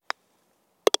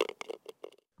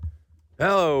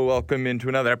Hello, welcome into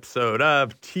another episode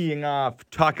of Teeing Off,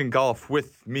 Talking Golf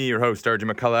with me, your host, RJ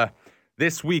McCullough.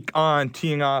 This week on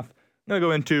Teeing Off, I'm going to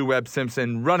go into Webb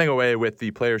Simpson running away with the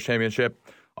Players' Championship.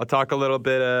 I'll talk a little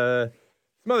bit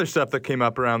some other stuff that came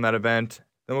up around that event.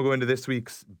 Then we'll go into this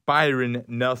week's Byron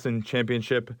Nelson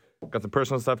Championship. Got some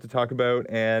personal stuff to talk about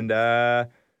and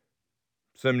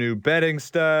some new betting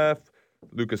stuff.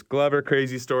 Lucas Glover,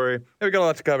 crazy story. And we got a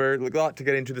lot to cover, a lot to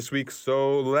get into this week,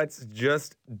 so let's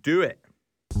just do it.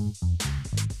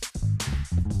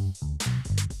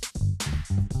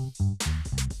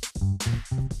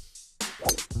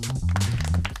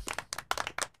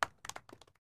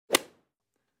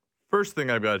 First thing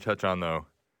I've got to touch on, though,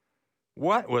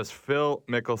 what was Phil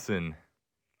Mickelson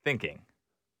thinking?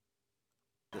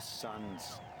 The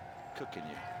sun's cooking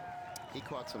you. He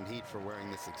caught some heat for wearing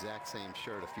this exact same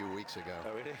shirt a few weeks ago.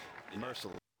 Oh, really?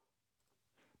 Merciless.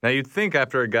 Now, you'd think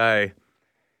after a guy,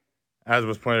 as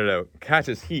was pointed out,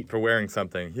 catches heat for wearing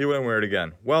something, he wouldn't wear it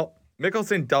again. Well,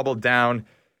 Mickelson doubled down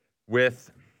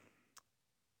with,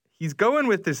 he's going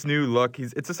with this new look.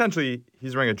 It's essentially,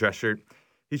 he's wearing a dress shirt.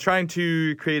 He's trying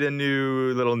to create a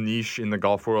new little niche in the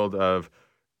golf world of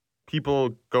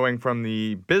people going from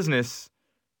the business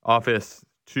office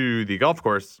to the golf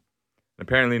course, and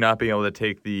apparently not being able to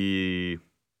take the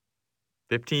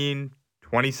 15,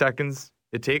 20 seconds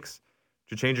it takes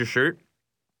to change your shirt.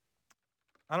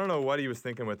 I don't know what he was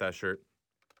thinking with that shirt.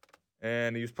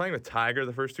 And he was playing with Tiger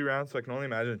the first two rounds, so I can only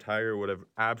imagine Tiger would have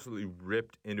absolutely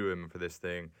ripped into him for this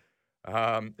thing.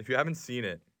 If you haven't seen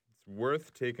it, it's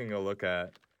worth taking a look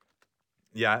at.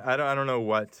 Yeah, I don't know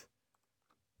what.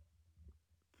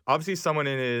 Obviously, someone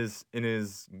in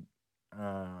his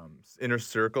inner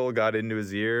circle got into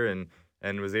his ear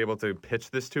and was able to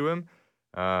pitch this to him.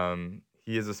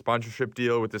 He has a sponsorship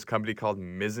deal with this company called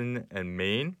Mizzen and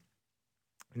Main,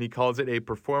 and he calls it a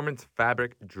performance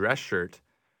fabric dress shirt.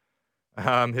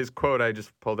 His quote, I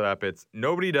just pulled it up. It's,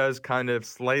 "Nobody does kind of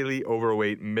slightly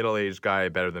overweight middle-aged guy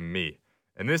better than me.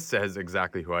 And this says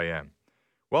exactly who I am."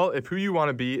 Well, if who you want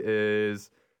to be is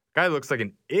a guy who looks like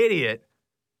an idiot,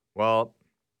 well,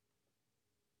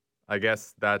 I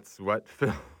guess that's what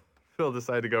Phil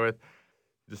decided to go with.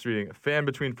 Just reading, a fan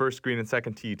between first green and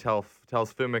second tee tells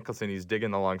Phil Mickelson he's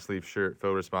digging the long sleeve shirt.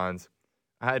 Phil responds,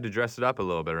 "I had to dress it up a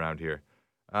little bit around here."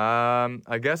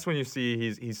 I guess when you see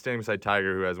he's standing beside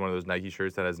Tiger, who has one of those Nike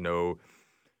shirts that has no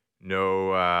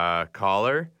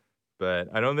collar, but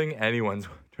I don't think anyone's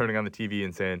turning on the TV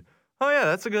and saying, "Oh yeah,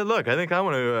 that's a good look. I think I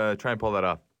want to try and pull that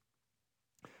off."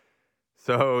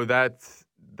 So that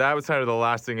was kind of the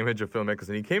lasting image of Phil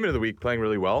Mickelson. He came into the week playing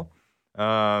really well,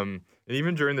 and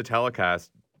even during the telecast,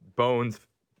 Bones,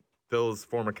 Phil's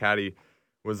former caddy,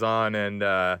 was on,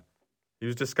 and he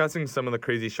was discussing some of the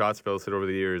crazy shots Phil's hit over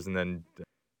the years, and then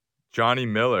Johnny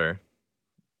Miller,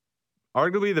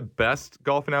 arguably the best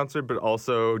golf announcer, but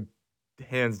also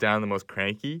hands down the most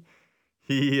cranky.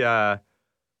 His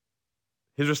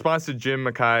response to Jim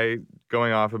Mackay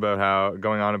going on about how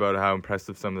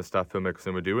impressive some of the stuff Phil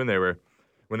Mickelson would do when they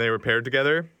were paired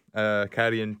together,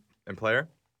 caddy and player,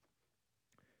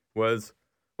 was,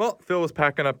 well, Phil was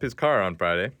packing up his car on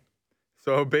Friday.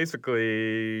 So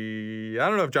basically, I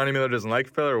don't know if Johnny Miller doesn't like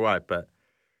Phil or what, but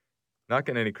not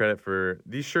getting any credit for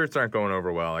these shirts aren't going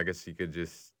over well. I guess you could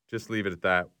just leave it at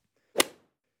that.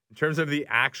 In terms of the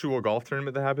actual golf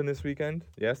tournament that happened this weekend,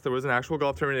 yes, there was an actual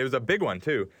golf tournament. It was a big one,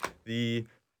 too. The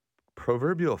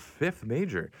proverbial fifth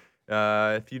major.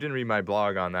 If you didn't read my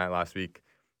blog on that last week,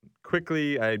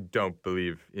 quickly, I don't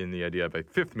believe in the idea of a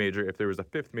fifth major. If there was a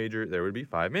fifth major, there would be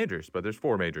five majors, but there's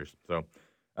four majors. So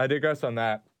I digress on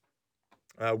that.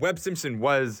 Webb Simpson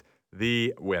was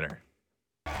the winner.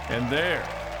 And there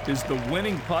is the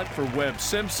winning putt for Webb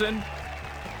Simpson.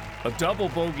 A double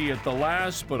bogey at the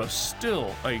last, but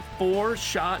still a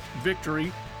four-shot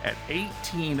victory at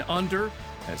 18 under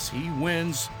as he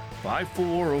wins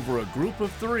 5-4 over a group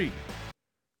of three.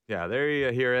 Yeah, there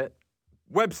you hear it.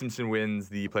 Webb Simpson wins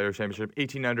the Players' Championship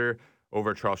 18 under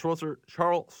over Charles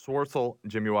Schwartzel,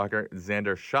 Jimmy Walker,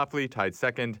 Xander Schauffele tied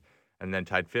second, and then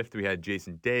tied fifth we had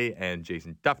Jason Day and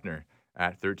Jason Dufner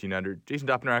at 13 under. Jason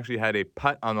Dufner actually had a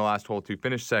putt on the last hole to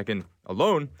finish second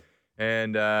alone,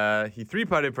 and he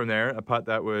three-putted from there, a putt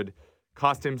that would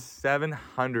cost him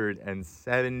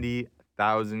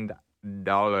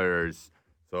 $770,000.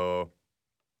 So I'm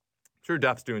sure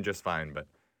Duff's doing just fine, but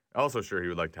also sure he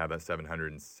would like to have that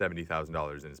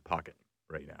 $770,000 in his pocket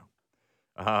right now.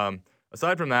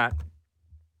 Aside from that,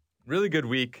 really good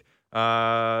week.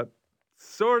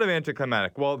 Sort of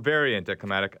anticlimactic. Well, very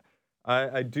anticlimactic.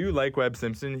 I do like Webb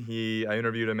Simpson. I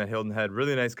interviewed him at Hilton Head.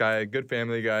 Really nice guy, good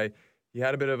family guy. He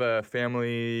had a bit of a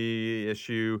family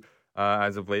issue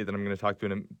as of late that I'm going to talk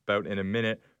to about in a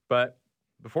minute. But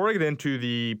before I get into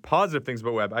the positive things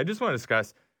about Webb, I just want to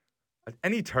discuss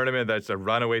any tournament that's a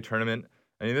runaway tournament.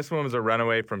 I mean, this one was a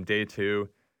runaway from day 2.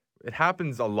 It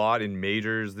happens a lot in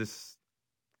majors. The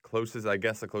closest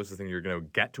thing you're going to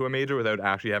get to a major without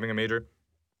actually having a major.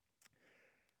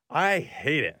 I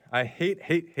hate it. I hate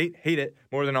it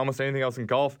more than almost anything else in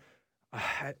golf.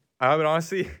 I would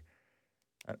honestly,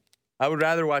 I would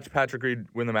rather watch Patrick Reed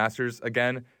win the Masters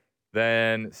again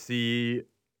than see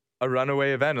a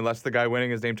runaway event, unless the guy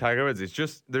winning is named Tiger Woods. It's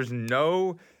just,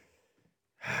 it's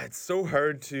so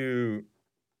hard to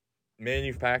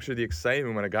manufacture the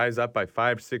excitement when a guy's up by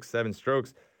 5, 6, 7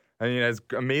 strokes. I mean, as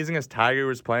amazing as Tiger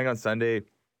was playing on Sunday, and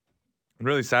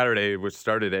really Saturday, which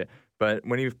started it, but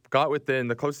when he got within,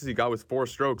 the closest he got was 4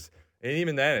 strokes. And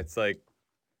even then, it's like,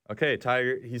 okay,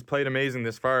 Tiger, he's played amazing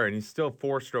this far, and he's still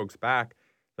 4 strokes back.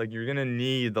 Like, you're going to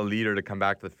need the leader to come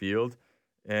back to the field.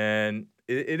 And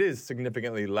it is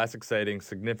significantly less exciting,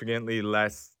 significantly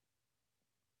less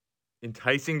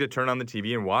enticing to turn on the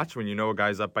TV and watch when you know a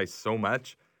guy's up by so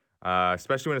much,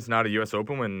 especially when it's not a U.S.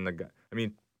 Open.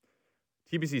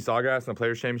 TPC Sawgrass and the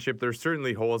Players' Championship, there's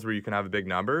certainly holes where you can have a big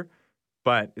number,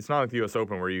 but it's not like the U.S.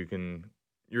 Open where you're going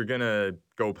to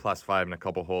go +5 in a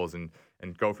couple holes and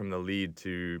go from the lead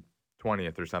to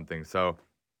 20th or something. So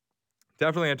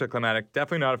definitely anticlimactic.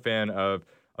 Definitely not a fan of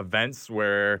events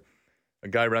where a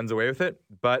guy runs away with it,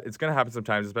 but it's going to happen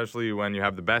sometimes, especially when you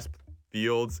have the best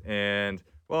fields. And,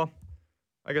 well,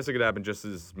 I guess it could happen just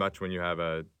as much when you have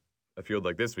a field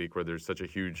like this week where there's such a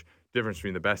huge difference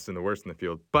between the best and the worst in the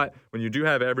field. But when you do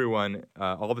have everyone,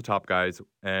 all the top guys,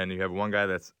 and you have one guy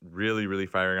that's really, really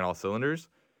firing on all cylinders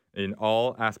in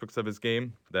all aspects of his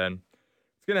game, then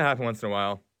it's going to happen once in a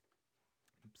while.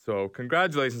 So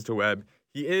congratulations to Webb.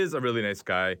 He is a really nice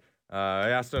guy. I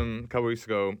asked him a couple weeks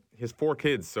ago, he has 4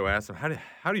 kids, so I asked him,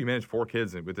 how do you manage 4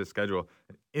 kids with this schedule?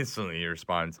 And instantly he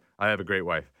responds, I have a great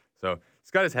wife. So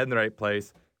he's got his head in the right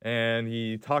place. And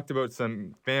he talked about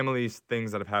some family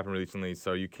things that have happened recently,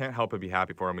 so you can't help but be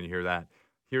happy for him when you hear that.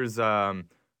 Here's a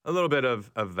little bit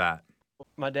of that.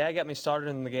 My dad got me started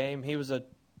in the game. He was a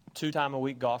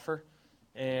 2-time-a-week golfer,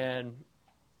 and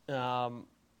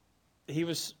he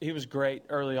was great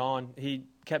early on. He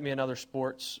kept me in other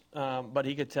sports, but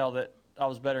he could tell that I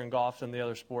was better in golf than the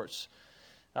other sports.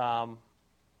 And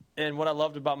what I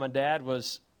loved about my dad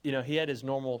was, he had his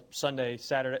normal Saturday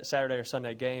or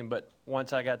Sunday game, but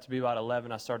once I got to be about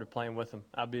 11, I started playing with him.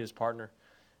 I'd be his partner.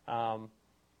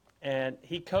 And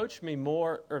he coached me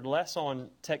more or less on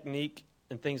technique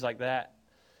and things like that,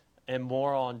 and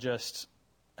more on just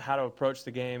how to approach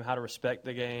the game, how to respect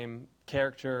the game,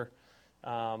 character.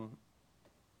 I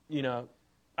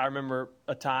remember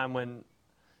a time when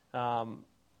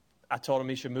I told him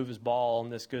he should move his ball on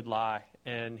this good lie,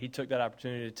 and he took that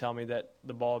opportunity to tell me that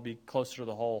the ball would be closer to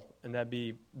the hole, and that'd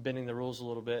be bending the rules a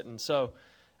little bit. And so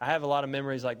I have a lot of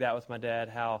memories like that with my dad,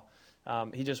 how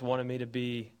he just wanted me to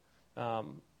be,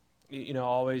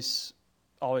 always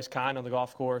kind on the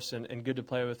golf course and good to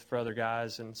play with for other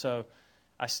guys. And so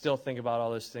I still think about all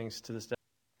those things to this day.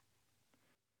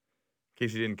 In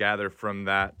case you didn't gather from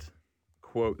that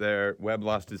quote there, Webb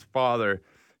lost his father,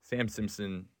 Sam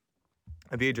Simpson,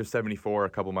 at the age of 74 a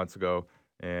couple months ago.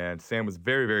 And Sam was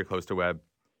very, very close to Webb.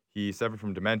 He suffered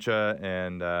from dementia,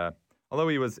 and although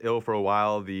he was ill for a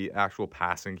while, the actual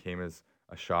passing came as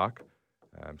a shock.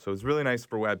 So it was really nice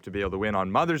for Webb to be able to win on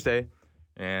Mother's Day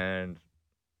and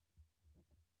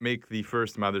make the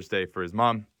first Mother's Day for his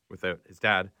mom without his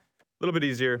dad a little bit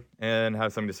easier and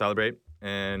have something to celebrate.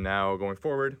 And now going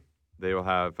forward, they will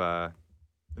have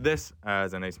this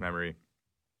as a nice memory.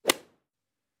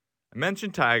 I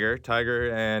mentioned Tiger,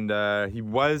 and he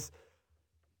was...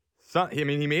 he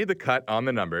made the cut on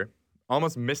the number,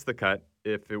 almost missed the cut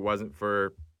if it wasn't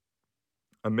for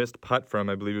a missed putt from,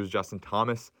 I believe it was Justin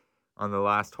Thomas on the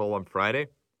last hole on Friday.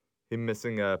 Him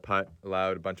missing a putt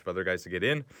allowed a bunch of other guys to get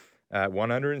in at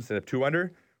 1 under instead of 2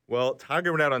 under. Well,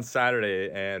 Tiger went out on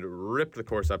Saturday and ripped the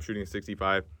course up, shooting a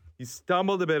 65. He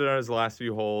stumbled a bit on his last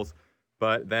few holes,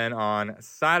 but then on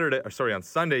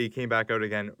Sunday, he came back out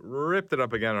again, ripped it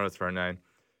up again on his front 9.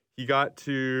 He got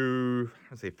to,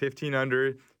 15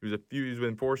 under. He was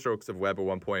within 4 strokes of Webb at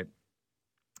one point.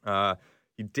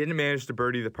 He didn't manage to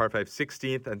birdie the par 5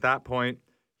 16th. At that point,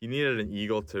 he needed an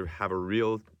eagle to have a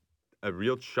real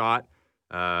shot.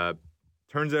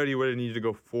 Turns out he would have needed to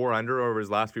go 4 under over his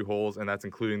last few holes, and that's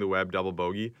including the Webb double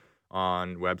bogey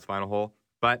on Webb's final hole.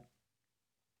 But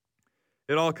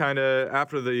it all kind of,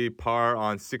 after the par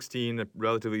on 16, a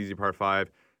relatively easy par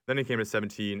 5, then he came to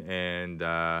 17, and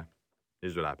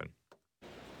here's what happened.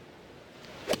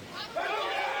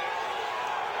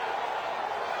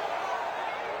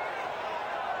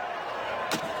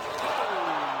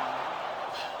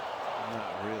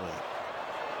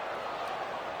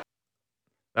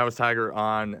 That was Tiger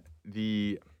on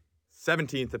the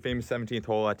 17th, the famous 17th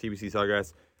hole at TPC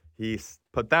Sawgrass. He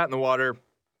put that in the water,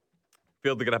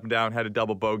 failed to get up and down, had a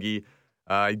double bogey.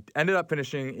 He ended up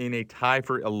finishing in a tie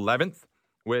for 11th,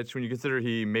 which when you consider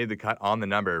he made the cut on the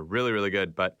number, really, really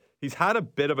good. But he's had a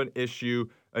bit of an issue,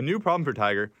 a new problem for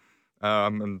Tiger.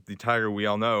 And the Tiger we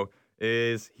all know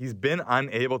is he's been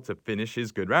unable to finish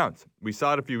his good rounds. We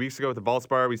saw it a few weeks ago with the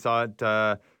Valspar. We saw it,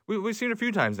 we've seen it a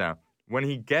few times now. When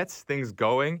he gets things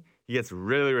going, he gets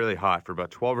really, really hot for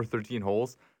about 12 or 13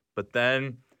 holes. But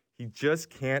then he just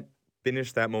can't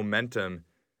finish that momentum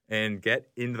and get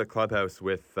into the clubhouse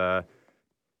with a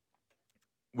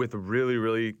really,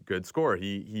 really good score.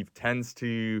 He tends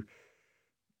to,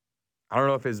 I don't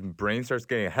know if his brain starts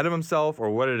getting ahead of himself or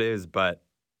what it is, but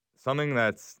something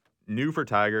that's new for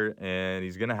Tiger and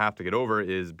he's going to have to get over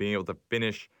is being able to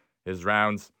finish his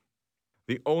rounds.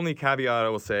 The only caveat I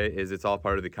will say is it's all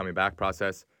part of the coming back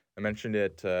process. I mentioned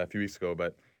it a few weeks ago,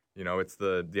 but it's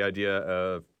the idea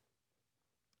of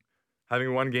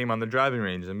having one game on the driving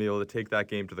range and being able to take that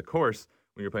game to the course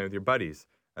when you're playing with your buddies,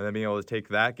 and then being able to take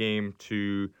that game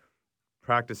to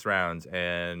practice rounds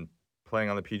and playing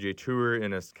on the PGA Tour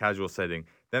in a casual setting.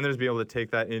 Then there's being able to take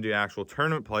that into actual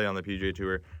tournament play on the PGA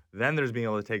Tour. Then there's being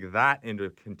able to take that into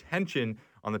contention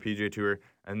on the PGA Tour.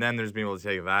 And then there's being able to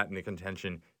take that into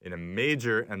contention in a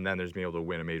major. And then there's being able to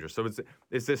win a major. So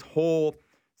it's this whole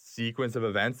sequence of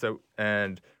events.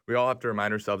 And we all have to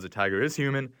remind ourselves that Tiger is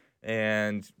human.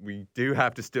 And we do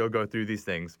have to still go through these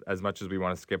things as much as we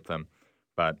want to skip them.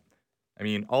 But I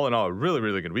mean, all in all, a really,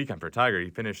 really good weekend for Tiger. He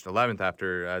finished 11th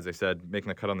after, as I said, making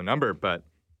the cut on the number, but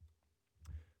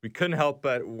we couldn't help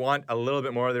but want a little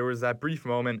bit more. There was that brief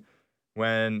moment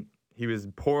when he was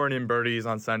pouring in birdies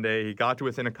on Sunday. He got to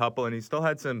within a couple, and he still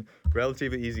had some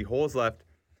relatively easy holes left.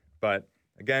 But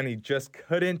again, he just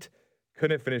couldn't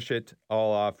finish it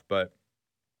all off, but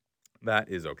that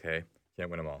is okay.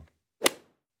 Can't win them all.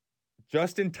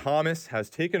 Justin Thomas has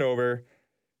taken over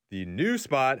the new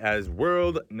spot as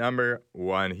world number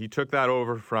 1. He took that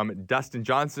over from Dustin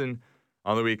Johnson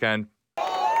on the weekend.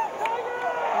 Wonderful.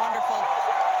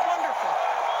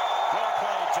 Well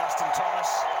played, Justin Thomas.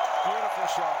 Beautiful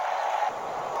shot.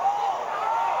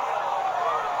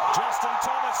 Justin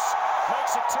Thomas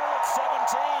makes it 2 at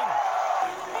 17.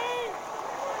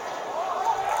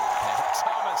 And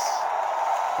Thomas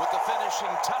with the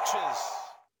finishing touches.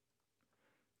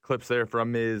 Clips there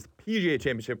from his PGA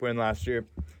Championship win last year.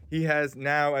 He has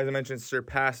now, as I mentioned,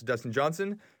 surpassed Dustin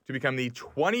Johnson to become the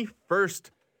 21st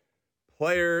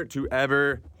player to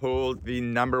ever hold the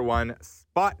number 1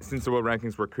 spot since the world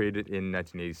rankings were created in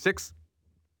 1986.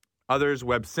 Others,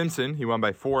 Webb Simpson, he won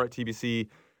by 4 at TBC,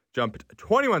 jumped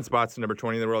 21 spots to number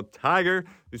 20 in the world. Tiger,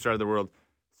 who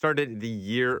started the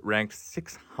year ranked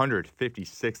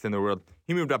 656th in the world.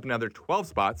 He moved up another 12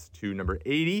 spots to number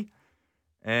 80.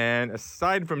 And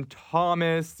aside from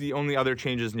Thomas, the only other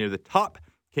changes near the top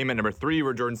came at number 3,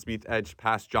 where Jordan Spieth edged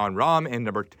past Jon Rahm, and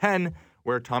number 10,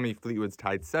 where Tommy Fleetwood's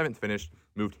tied 7th finish,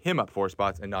 moved him up 4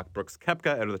 spots and knocked Brooks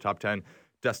Koepka out of the top 10.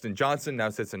 Dustin Johnson now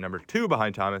sits at number 2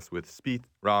 behind Thomas with Spieth,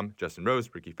 Rahm, Justin Rose,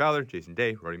 Ricky Fowler, Jason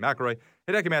Day, Rory McIlroy,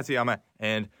 Hideki Matsuyama,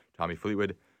 and Tommy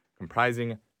Fleetwood,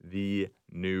 comprising the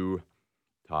new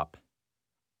top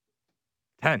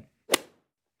 10.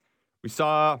 We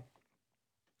saw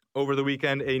over the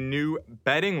weekend a new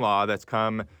betting law that's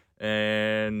come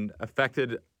and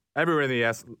affected everywhere in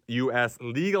the U.S.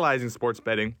 legalizing sports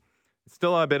betting. It's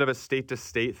still a bit of a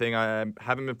state-to-state thing. I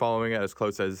haven't been following it as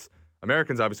close as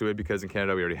Americans obviously would, because in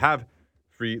Canada we already have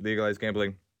free legalized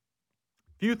gambling.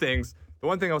 Few things. The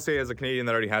one thing I'll say as a Canadian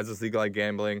that already has this legalized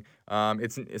gambling,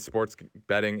 it's sports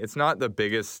betting. It's not the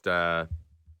biggest. There's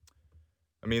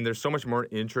so much more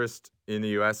interest in the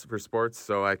U.S. for sports,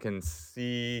 so I can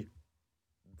see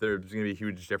there's going to be a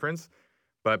huge difference.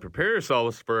 But prepare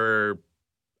yourselves for,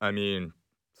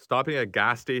 stopping at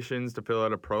gas stations to fill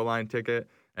out a Proline ticket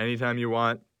anytime you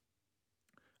want.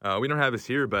 We don't have this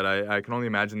here, but I can only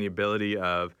imagine the ability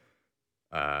of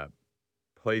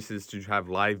places to have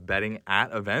live betting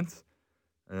at events.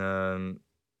 The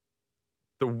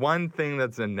one thing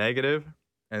that's a negative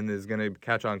and is going to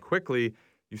catch on quickly,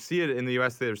 you see it in the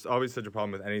U.S., there's always such a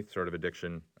problem with any sort of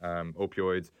addiction,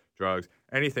 opioids, drugs,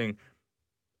 anything.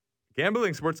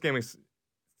 Gambling, sports gambling is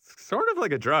sort of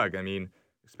like a drug.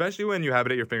 Especially when you have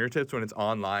it at your fingertips, when it's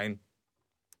online,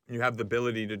 you have the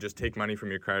ability to just take money from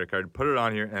your credit card, put it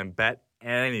on here, and bet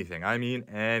anything.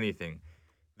 Anything.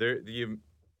 The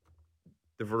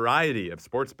variety of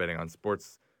sports betting on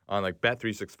like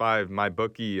Bet365,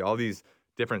 MyBookie, all these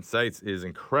different sites is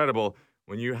incredible.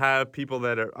 When you have people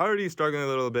that are already struggling a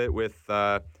little bit with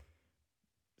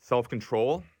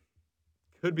self-control,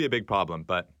 could be a big problem.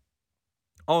 But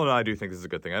all in all, I do think this is a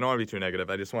good thing. I don't want to be too negative.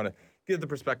 I just want to give the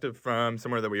perspective from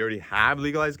somewhere that we already have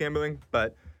legalized gambling.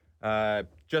 But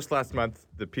just last month,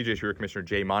 the PGA Tour Commissioner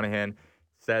Jay Monahan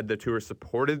said the tour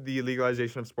supported the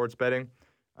legalization of sports betting.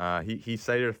 He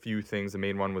cited a few things. The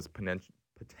main one was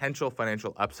potential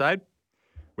financial upside.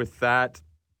 With that,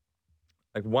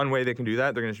 like one way they can do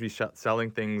that, they're going to be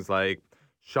selling things like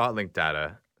shot link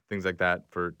data, things like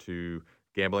that to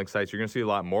gambling sites. You're going to see a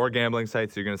lot more gambling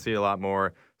sites. You're going to see a lot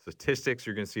more statistics.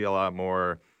 You're going to see a lot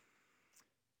more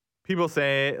people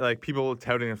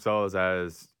touting themselves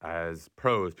as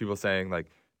pros. People saying like,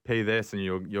 pay this and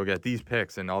you'll get these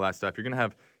picks and all that stuff. You're going to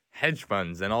have hedge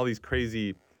funds and all these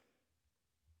crazy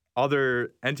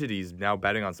other entities now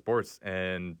betting on sports,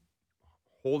 and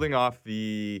holding off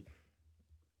the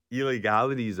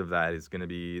illegalities of that there's going to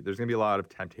be a lot of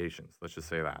temptations. Let's just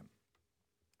say that.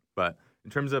 But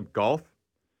in terms of golf,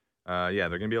 they're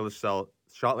going to be able to sell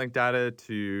shot link data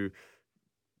to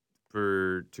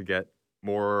get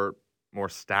more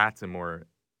stats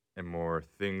and more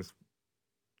things,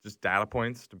 just data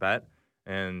points to bet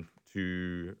and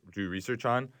to do research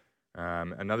on.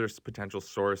 Another potential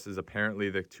source is apparently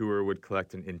the tour would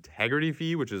collect an integrity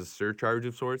fee, which is a surcharge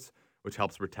of sorts, which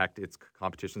helps protect its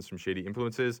competitions from shady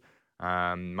influences.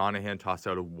 Monahan tossed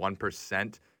out a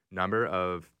 1% number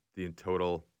of the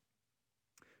total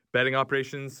betting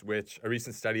operations, which a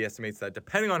recent study estimates that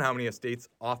depending on how many states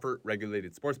offer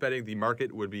regulated sports betting, the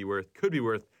market could be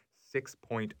worth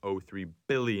 $6.03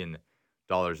 billion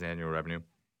in annual revenue.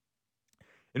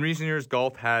 In recent years,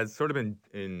 golf has sort of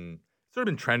been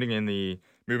trending in the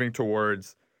moving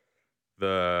towards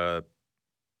the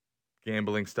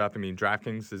gambling stuff. I mean,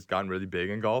 DraftKings has gotten really big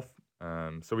in golf.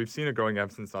 So we've seen a growing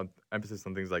emphasis on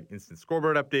things like instant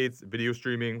scoreboard updates, video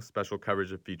streaming, special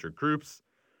coverage of featured groups.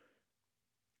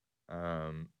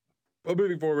 But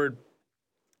moving forward,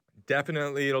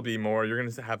 definitely it'll be more. You're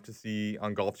going to have to see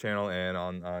on Golf Channel and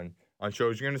on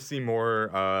shows, you're going to see more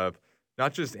of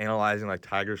not just analyzing like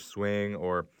Tiger's swing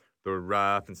or the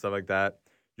rough and stuff like that.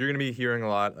 You're going to be hearing a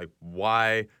lot like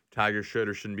why Tiger should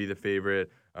or shouldn't be the favorite.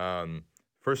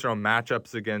 First round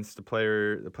matchups against the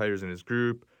players in his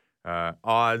group,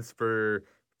 odds for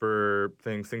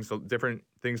different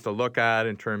things to look at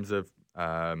in terms of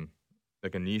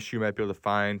like a niche you might be able to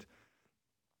find.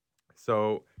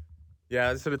 So, yeah,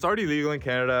 as I said, it's already legal in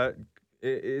Canada.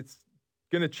 It's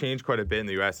going to change quite a bit in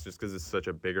the U.S. just because it's such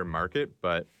a bigger market,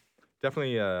 but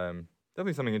definitely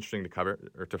something interesting to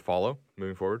cover or to follow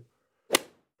moving forward.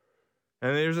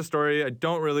 And there's a story I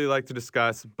don't really like to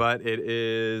discuss, but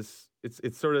it's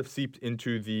sort of seeped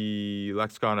into the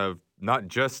lexicon of not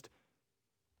just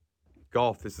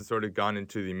golf. This has sort of gone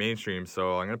into the mainstream,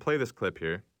 so I'm going to play this clip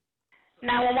here.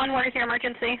 911, what is your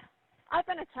emergency? I've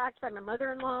been attacked by my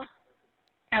mother-in-law.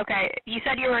 Okay, you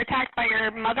said you were attacked by your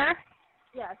mother?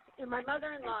 Yes, and my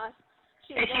mother-in-law.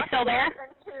 Is she still there?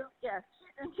 Yes,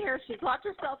 she's in here. She's locked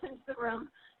herself into the room,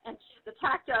 and she's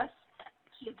attacked us.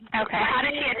 Okay, how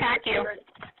did she attack you?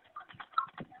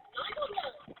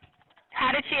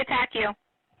 How did she attack you?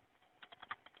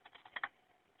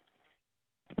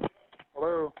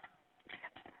 Hello?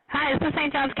 Hi, this is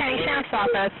St. John's County Sheriff's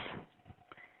Office.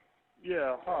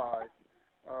 Yeah, hi.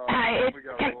 Hi, I think we've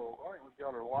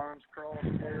got our lines crossed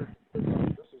here.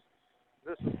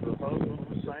 This is the husband,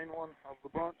 the sane one of the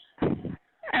bunch.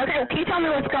 Okay, can you tell me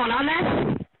what's going on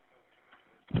there?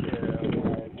 Yeah,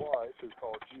 my wife has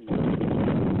called you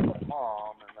my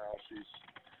mom, and now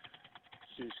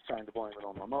she's trying to blame it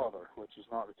on my mother, which is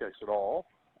not the case at all.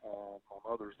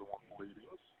 My mother's the one bleeding,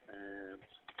 and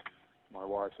my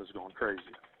wife has gone crazy.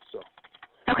 So.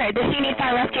 Okay, does she need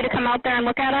fire rescue to come out there and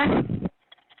look at her?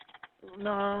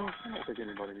 No, I don't think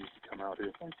anybody needs to come out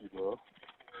here. Thank you, though.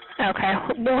 Okay.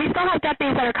 Well, we still have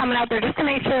deputies that are coming out there just to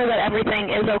make sure that everything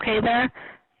is okay there.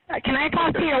 Can I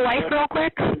talk to your wife real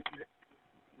quick?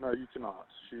 No, you cannot.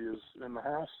 She is in the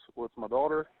house with my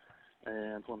daughter,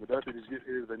 and when the deputies get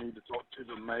here, they need to talk to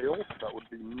the male. That would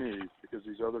be me, because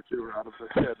these other two are out of their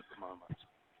head at the moment.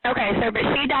 Okay, sir, but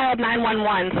she dialed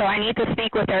 911, so I need to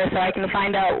speak with her so I can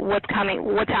find out what's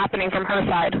happening from her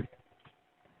side.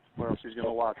 Well, she's going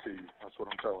to lie to you. That's what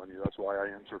I'm telling you. That's why I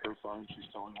answered her phone. She's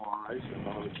telling lies, and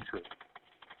none of it's true.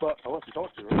 But I'll let you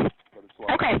talk to her, but it's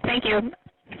lies. Okay, thank you.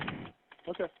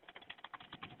 Okay.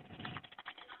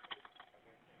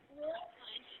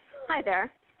 Hi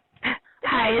there.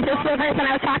 Hi, is this the person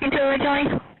I was talking to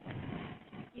originally?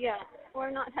 Yeah,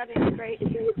 we're not having a great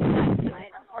night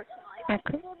tonight, unfortunately.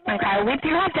 Okay, we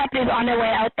do have deputies on their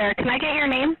way out there. Can I get your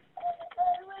name?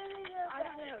 I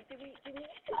don't know. Do we need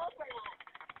help or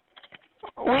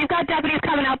not? We've got deputies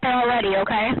coming out there already,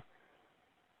 okay?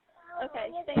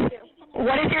 Okay, thank you.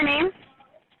 What is your name?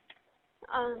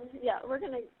 Yeah, we're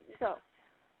going to go.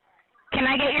 Can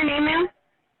I get your name, ma'am?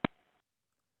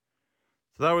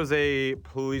 So that was a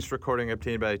police recording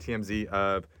obtained by TMZ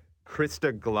of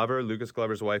Krista Glover, Lucas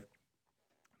Glover's wife.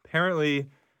 Apparently,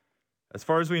 as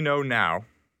far as we know now,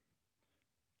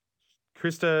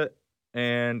 Krista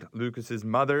and Lucas's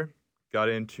mother got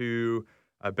into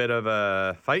a bit of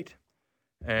a fight,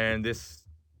 and this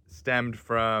stemmed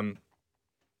from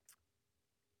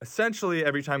essentially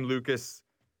every time Lucas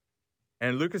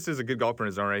is a good golfer in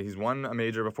his own right. He's won a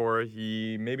major before.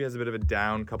 He maybe has a bit of a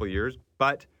down couple of years,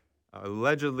 but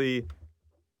allegedly,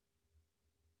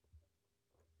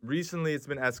 recently it's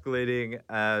been escalating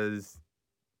as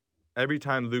every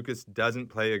time Lucas doesn't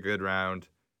play a good round,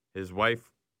 his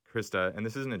wife, Krista, and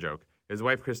this isn't a joke, his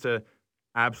wife, Krista,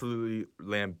 absolutely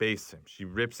lambastes him. She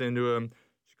rips into him.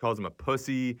 She calls him a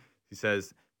pussy. She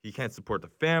says he can't support the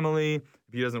family.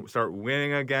 If he doesn't start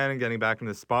winning again and getting back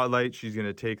into the spotlight, she's going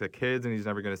to take the kids and he's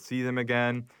never going to see them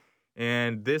again.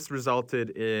 And this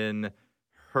resulted in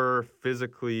her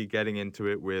physically getting into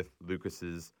it with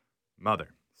Lucas's mother,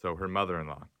 so her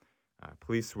mother-in-law.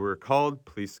 Police were called.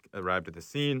 Police arrived at the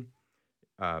scene.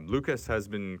 Lucas has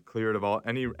been cleared of all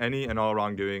any and all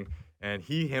wrongdoing, and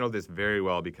he handled this very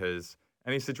well because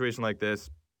any situation like this,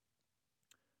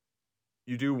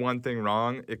 you do one thing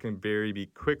wrong, it can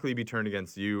quickly be turned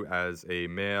against you as a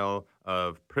male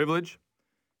of privilege.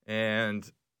 And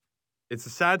it's a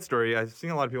sad story. I've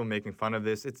seen a lot of people making fun of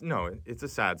this. It's a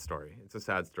sad story. It's a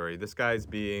sad story. This guy's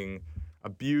being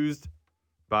abused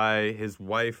by his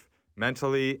wife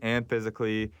mentally and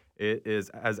physically. It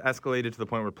has escalated to the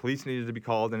point where police needed to be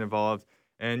called and involved.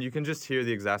 And you can just hear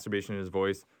the exacerbation in his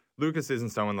voice. Lucas isn't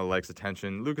someone that likes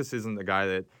attention. Lucas isn't the guy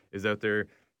that is out there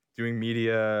doing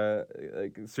media,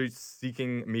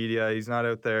 seeking media. He's not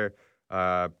out there,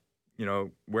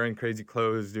 wearing crazy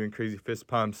clothes, doing crazy fist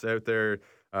pumps out there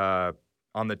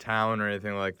on the town or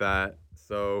anything like that.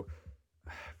 So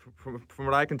from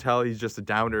what I can tell, he's just a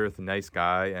down-to-earth, nice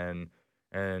guy.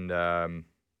 And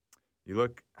you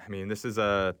look, this is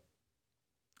I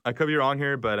could be wrong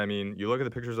here, but you look at the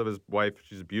pictures of his wife.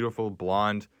 She's a beautiful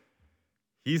blonde.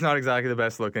 He's not exactly the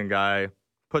best-looking guy.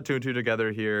 Put two and two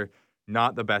together here,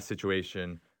 not the best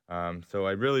situation. So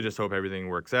I really just hope everything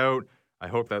works out. I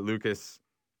hope that Lucas,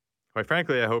 quite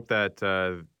frankly, I hope that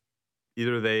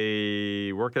either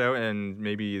they work it out and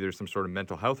maybe there's some sort of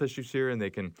mental health issues here and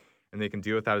they can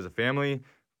deal with that as a family.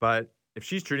 But if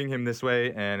she's treating him this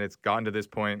way and it's gotten to this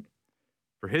point,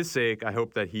 for his sake, I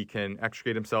hope that he can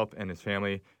extricate himself and his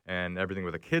family and everything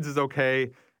with the kids is okay.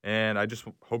 And I just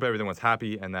hope everyone's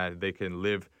happy and that they can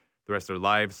live the rest of their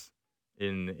lives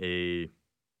in a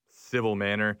civil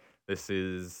manner.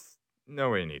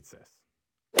 Nobody needs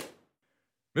this.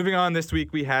 Moving on, this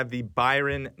week we have the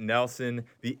Byron Nelson,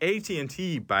 the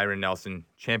AT&T Byron Nelson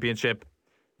Championship.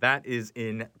 That is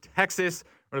in Texas.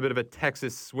 We're on a bit of a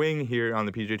Texas swing here on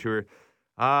the PGA Tour.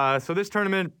 So this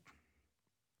tournament,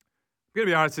 I'm going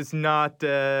to be honest, it's not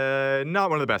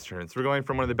one of the best tournaments. We're going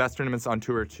from one of the best tournaments on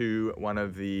tour to one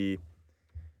of the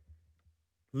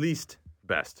least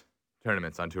best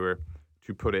tournaments on tour,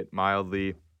 to put it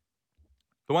mildly.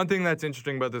 The one thing that's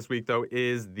interesting about this week, though,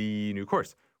 is the new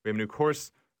course. We have a new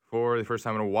course for the first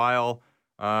time in a while.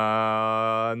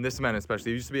 And this event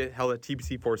especially. It used to be held at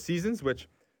TPC Four Seasons, which,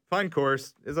 fine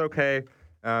course, is okay.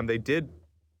 They did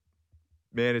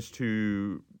manage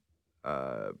to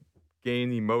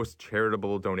gain the most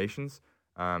charitable donations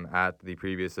at the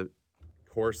previous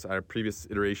course, previous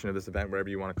iteration of this event, whatever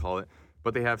you want to call it.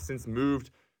 But they have since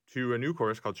moved to a new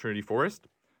course called Trinity Forest.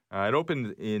 It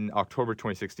opened in October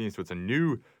 2016, so it's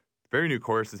a very new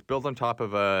course. It's built on top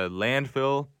of a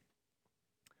landfill.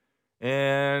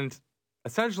 And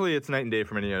essentially, it's night and day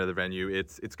from any other venue.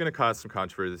 It's going to cause some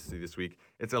controversy this week.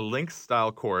 It's a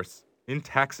links-style course in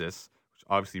Texas, which is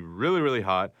obviously really, really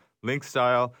hot.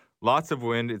 Links-style, lots of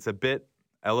wind. It's a bit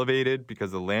elevated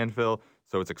because of the landfill,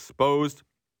 so it's exposed.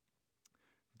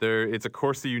 It's a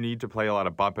course that you need to play a lot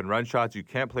of bump and run shots. You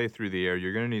can't play through the air.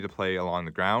 You're going to need to play along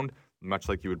the ground, much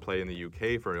like you would play in the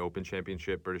UK for an Open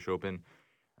Championship, British Open.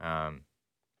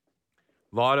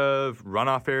 Lot of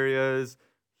runoff areas,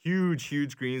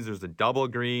 huge greens. There's a double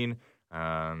green.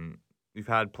 We've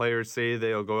had players say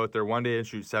they'll go out there one day and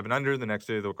shoot 7 under. The next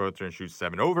day they'll go out there and shoot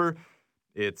 7 over.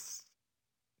 It's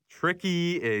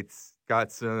tricky. It's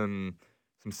got some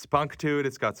spunk to it.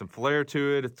 It's got some flair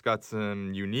to it. It's got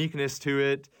some uniqueness to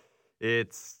it.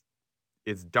 It's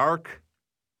dark.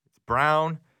 It's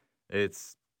brown.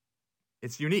 It's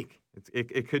unique.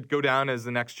 It could go down as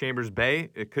the next Chambers Bay.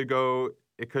 It could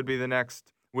be the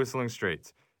next Whistling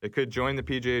Straits. It could join the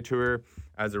PGA Tour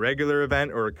as a regular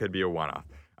event, or it could be a one-off.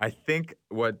 I think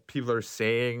what people are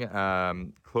saying,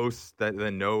 close that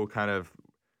know kind of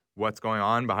what's going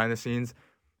on behind the scenes,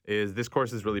 is this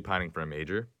course is really pining for a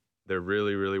major. They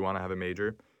really, really want to have a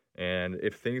major. And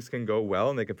if things can go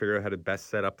well and they can figure out how to best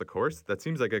set up the course, that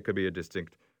seems like it could be a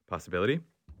distinct possibility.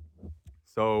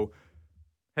 So,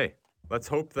 hey, let's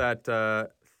hope that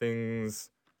things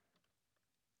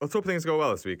go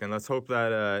well this week. And let's hope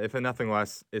that, if nothing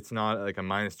less, it's not like a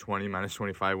minus 20, minus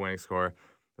 25 winning score.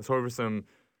 Let's hope for some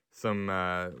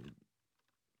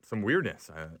weirdness.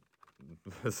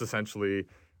 That's essentially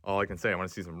all I can say. I want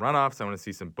to see some runoffs. I want to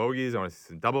see some bogeys. I want to see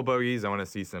some double bogeys. I want to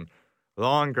see some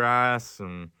long grass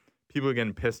and people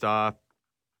getting pissed off.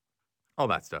 All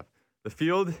that stuff. The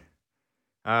field,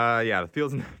 the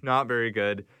field's not very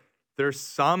good. There's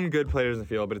some good players in the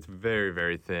field, but it's very,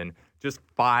 very thin. Just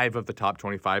 5 of the top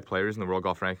 25 players in the World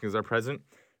Golf Rankings are present.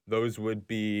 Those would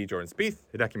be Jordan Spieth,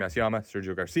 Hideki Matsuyama,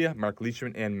 Sergio Garcia, Mark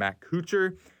Leishman, and Matt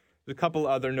Kuchar. There's a couple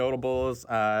other notables,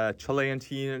 Chilean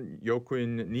teen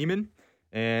Joaquin Niemann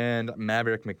and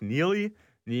Maverick McNeely.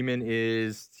 Niemann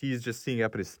he's just seeing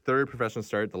up at his 3rd professional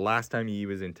start. The last time he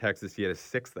was in Texas, he had a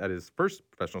 6th at his first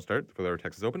professional start for the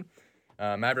Texas Open.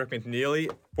 Maverick McNeely,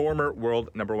 former world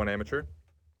 #1 amateur.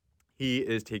 He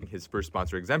is taking his first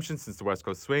sponsor exemption since the West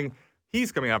Coast Swing.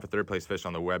 He's coming off a 3rd-place finish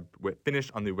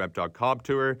on the Webb Dog Cobb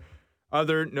Tour.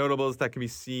 Other notables that can be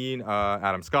seen,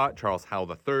 Adam Scott, Charles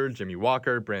Howell III, Jimmy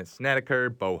Walker, Brant Snedeker,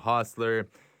 Bo Hostler.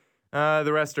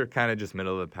 The rest are kind of just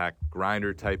middle-of-the-pack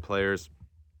grinder-type players.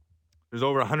 There's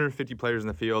over 150 players in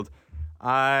the field.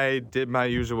 I did my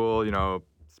usual,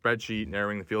 spreadsheet,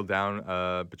 narrowing the field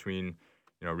down between,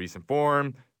 recent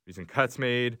form, recent cuts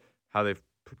made, how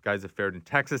guys have fared in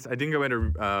Texas. I didn't go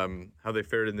into how they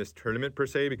fared in this tournament per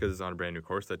se because it's on a brand new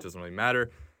course. That doesn't really matter.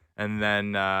 And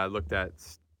then looked at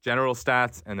general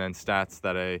stats and then stats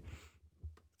that I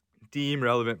deem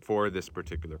relevant for this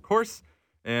particular course.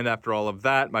 And after all of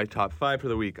that, my top 5 for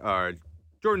the week are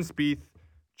Jordan Spieth,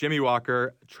 Jimmy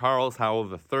Walker, Charles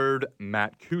Howell III,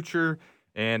 Matt Kuchar,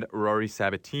 and Rory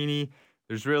Sabatini.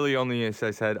 There's really only, as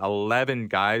I said, 11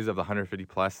 guys of the 150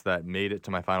 plus that made it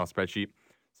to my final spreadsheet.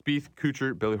 Spieth,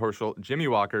 Kuchar, Billy Horschel, Jimmy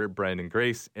Walker, Brandon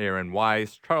Grace, Aaron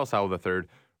Wise, Charles Howell III,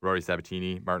 Rory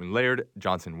Sabatini, Martin Laird,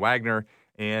 Johnson Wagner,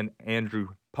 and Andrew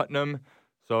Putnam.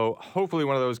 So hopefully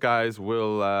one of those guys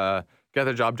will get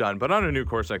the job done. But on a new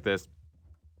course like this,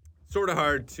 sort of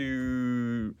hard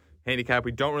to handicap.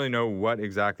 We don't really know what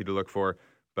exactly to look for,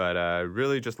 but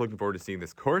really just looking forward to seeing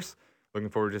this course. Looking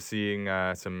forward to seeing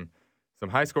some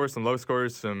high scores, some low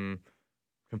scores, some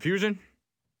confusion.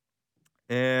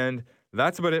 And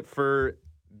that's about it for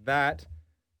that.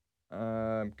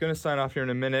 I'm going to sign off here in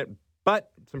a minute,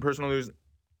 but some personal news.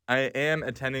 I am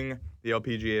attending the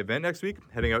LPGA event next week,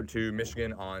 heading out to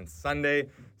Michigan on Sunday.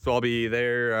 So I'll be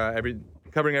there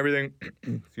covering everything,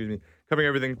 covering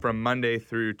everything from Monday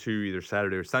through to either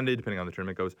Saturday or Sunday, depending on the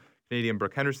tournament goes. Canadian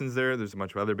Brooke Henderson's there. There's a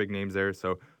bunch of other big names there.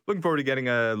 So looking forward to getting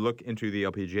a look into the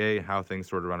LPGA, how things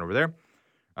sort of run over there.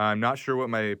 I'm not sure what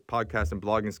my podcast and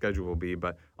blogging schedule will be,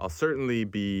 but I'll certainly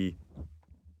be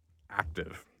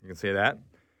active. You can say that.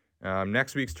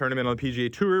 Next week's tournament on the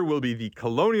PGA Tour will be the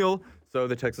Colonial, so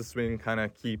the Texas Swing kind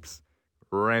of keeps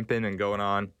ramping and going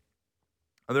on.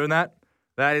 Other than that,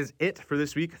 that is it for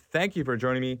this week. Thank you for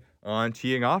joining me on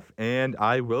Teeing Off, and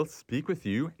I will speak with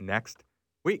you next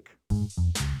week.